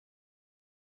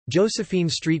Josephine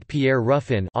St. Pierre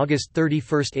Ruffin (August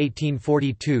 31,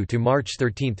 1842 to March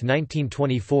 13,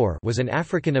 1924) was an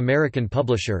African-American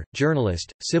publisher,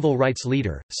 journalist, civil rights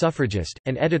leader, suffragist,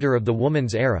 and editor of the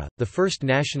Woman's Era, the first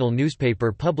national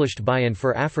newspaper published by and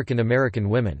for African-American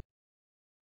women.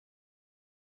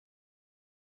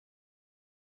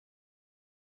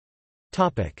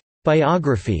 Topic: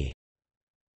 Biography.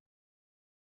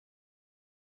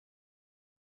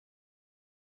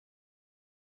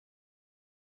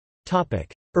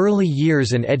 Early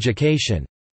years and education.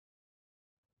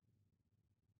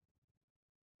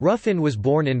 Ruffin was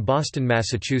born in Boston,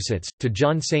 Massachusetts, to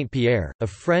John St. Pierre, of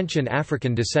French and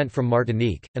African descent from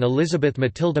Martinique, and Elizabeth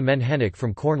Matilda Menhennick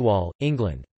from Cornwall,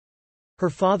 England. Her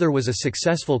father was a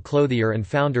successful clothier and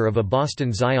founder of a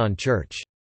Boston Zion church.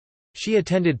 She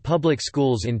attended public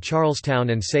schools in Charlestown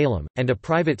and Salem, and a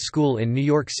private school in New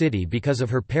York City because of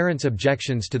her parents'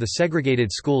 objections to the segregated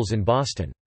schools in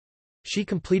Boston. She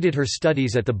completed her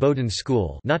studies at the Bowdoin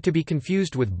School, not to be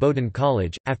confused with Bowdoin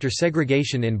College, after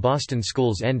segregation in Boston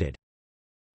schools ended.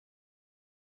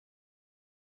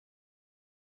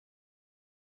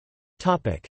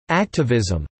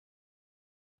 Activism.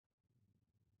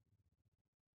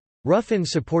 Ruffin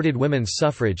supported women's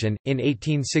suffrage and, in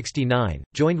 1869,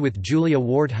 joined with Julia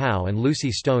Ward Howe and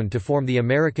Lucy Stone to form the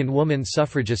American Woman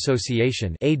Suffrage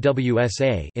Association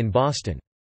in Boston.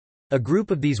 A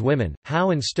group of these women,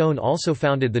 Howe and Stone, also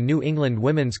founded the New England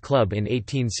Women's Club in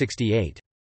 1868.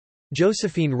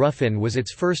 Josephine Ruffin was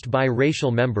its first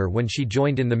biracial member when she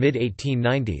joined in the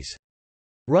mid-1890s.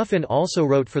 Ruffin also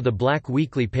wrote for the black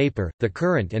weekly paper, The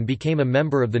Current, and became a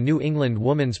member of the New England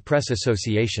Woman's Press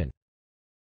Association.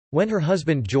 When her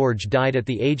husband George died at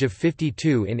the age of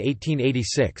 52 in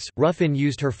 1886, Ruffin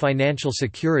used her financial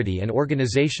security and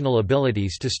organizational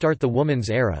abilities to start the Woman's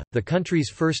Era, the country's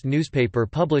first newspaper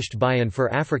published by and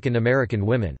for African American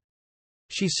women.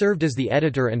 She served as the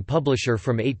editor and publisher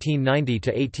from 1890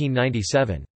 to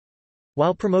 1897.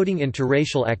 While promoting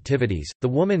interracial activities, the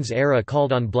Woman's Era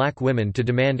called on black women to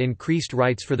demand increased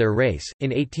rights for their race.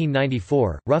 In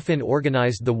 1894, Ruffin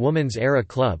organized the Woman's Era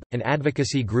Club, an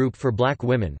advocacy group for black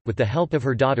women, with the help of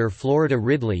her daughter Florida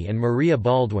Ridley and Maria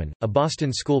Baldwin, a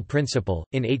Boston school principal.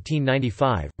 In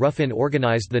 1895, Ruffin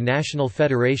organized the National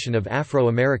Federation of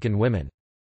Afro-American Women.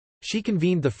 She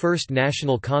convened the first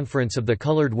National Conference of the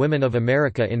Colored Women of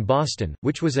America in Boston,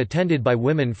 which was attended by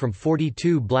women from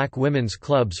 42 black women's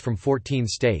clubs from 14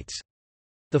 states.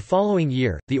 The following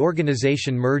year, the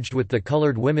organization merged with the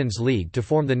Colored Women's League to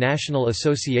form the National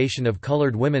Association of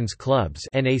Colored Women's Clubs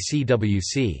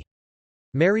 (NACWC).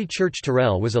 Mary Church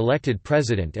Terrell was elected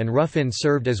president and Ruffin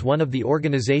served as one of the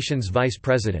organization's vice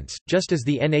presidents. Just as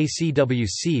the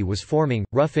NACWC was forming,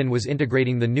 Ruffin was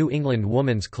integrating the New England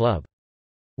Woman's Club.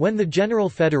 When the General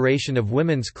Federation of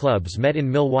Women's Clubs met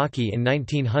in Milwaukee in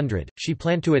 1900, she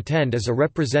planned to attend as a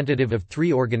representative of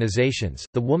three organizations,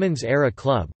 the Woman's Era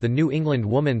Club, the New England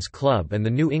Woman's Club and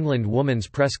the New England Woman's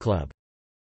Press Club.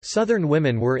 Southern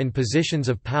women were in positions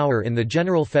of power in the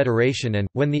General Federation and,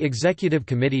 when the Executive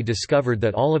Committee discovered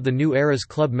that all of the New Era's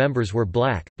club members were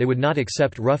black, they would not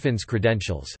accept Ruffin's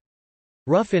credentials.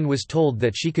 Ruffin was told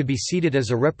that she could be seated as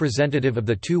a representative of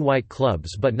the two white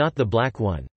clubs but not the black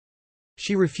one.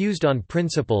 She refused on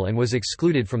principle and was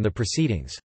excluded from the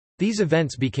proceedings. These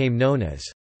events became known as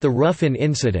the Ruffin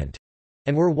Incident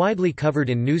and were widely covered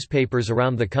in newspapers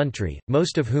around the country,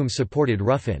 most of whom supported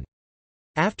Ruffin.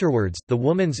 Afterwards, the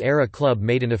Woman's Era Club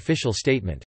made an official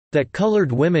statement that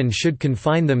colored women should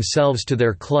confine themselves to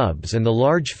their clubs and the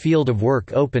large field of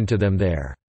work open to them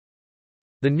there.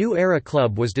 The New Era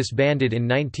Club was disbanded in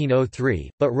 1903,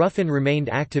 but Ruffin remained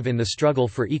active in the struggle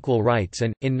for equal rights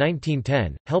and, in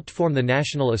 1910, helped form the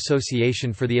National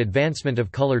Association for the Advancement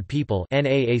of Colored People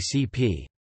 (NAACP).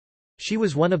 She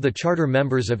was one of the charter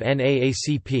members of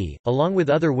NAACP. Along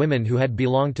with other women who had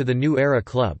belonged to the New Era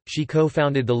Club, she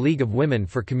co-founded the League of Women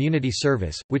for Community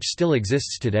Service, which still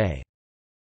exists today.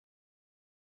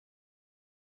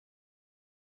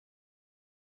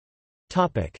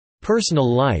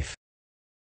 Personal life.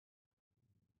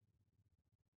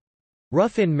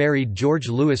 Ruffin married George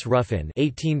Louis Ruffin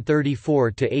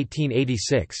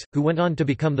 (1834–1886), who went on to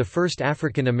become the first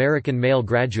African American male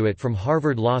graduate from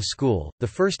Harvard Law School, the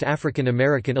first African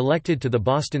American elected to the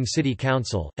Boston City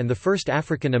Council, and the first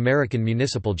African American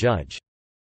municipal judge.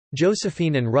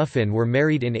 Josephine and Ruffin were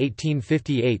married in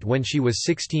 1858 when she was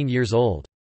 16 years old.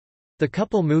 The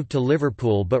couple moved to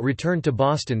Liverpool but returned to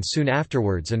Boston soon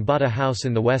afterwards and bought a house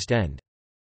in the West End.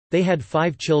 They had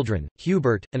 5 children: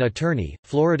 Hubert, an attorney;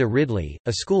 Florida Ridley,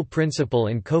 a school principal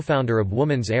and co-founder of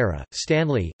Woman's Era;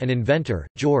 Stanley, an inventor;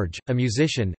 George, a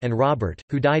musician; and Robert,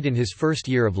 who died in his first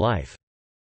year of life.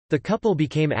 The couple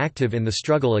became active in the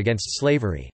struggle against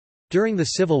slavery. During the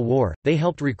Civil War, they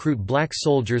helped recruit black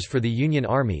soldiers for the Union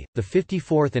Army, the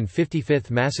 54th and 55th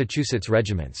Massachusetts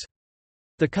Regiments.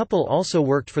 The couple also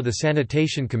worked for the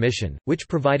Sanitation Commission, which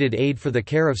provided aid for the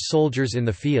care of soldiers in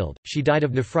the field. She died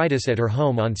of nephritis at her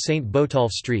home on St.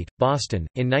 Botolph Street, Boston,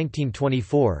 in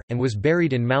 1924, and was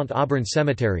buried in Mount Auburn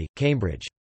Cemetery, Cambridge.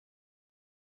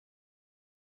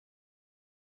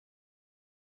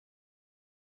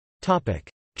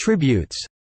 Tributes.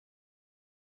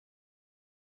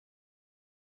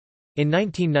 In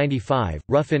 1995,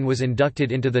 Ruffin was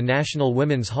inducted into the National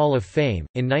Women's Hall of Fame.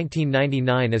 In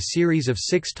 1999, a series of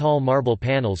 6 tall marble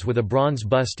panels with a bronze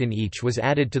bust in each was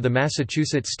added to the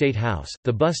Massachusetts State House.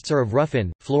 The busts are of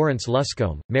Ruffin, Florence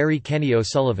Luscombe, Mary Kenny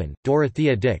O'Sullivan,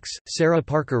 Dorothea Dix, Sarah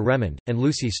Parker Remond, and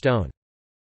Lucy Stone.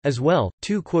 As well,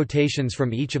 2 quotations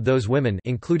from each of those women,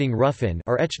 including Ruffin,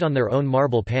 are etched on their own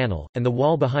marble panel, and the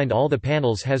wall behind all the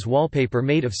panels has wallpaper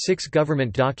made of 6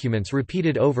 government documents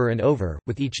repeated over and over,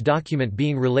 with each document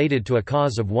being related to a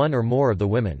cause of one or more of the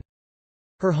women.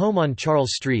 Her home on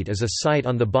Charles Street is a site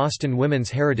on the Boston Women's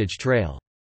Heritage Trail.